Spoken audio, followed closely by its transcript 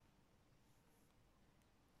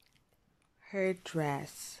Her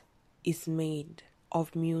dress is made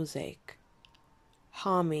of music,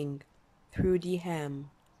 humming through the hem,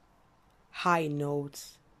 high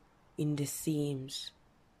notes in the seams.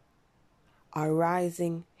 A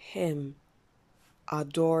rising hymn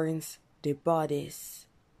adorns the bodice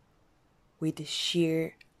with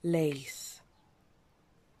sheer lace.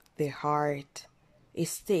 The heart is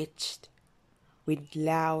stitched with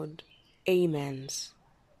loud amens.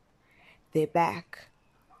 The back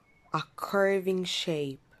a curving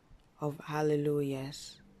shape of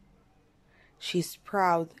hallelujahs. She's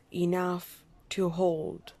proud enough to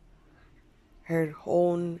hold her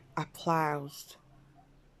own applause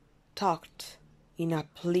tucked in a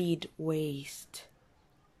pleat waist.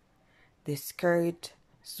 The skirt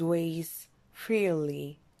sways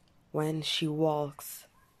freely when she walks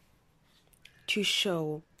to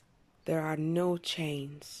show there are no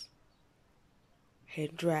chains. Her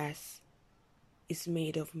dress is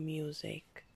made of music.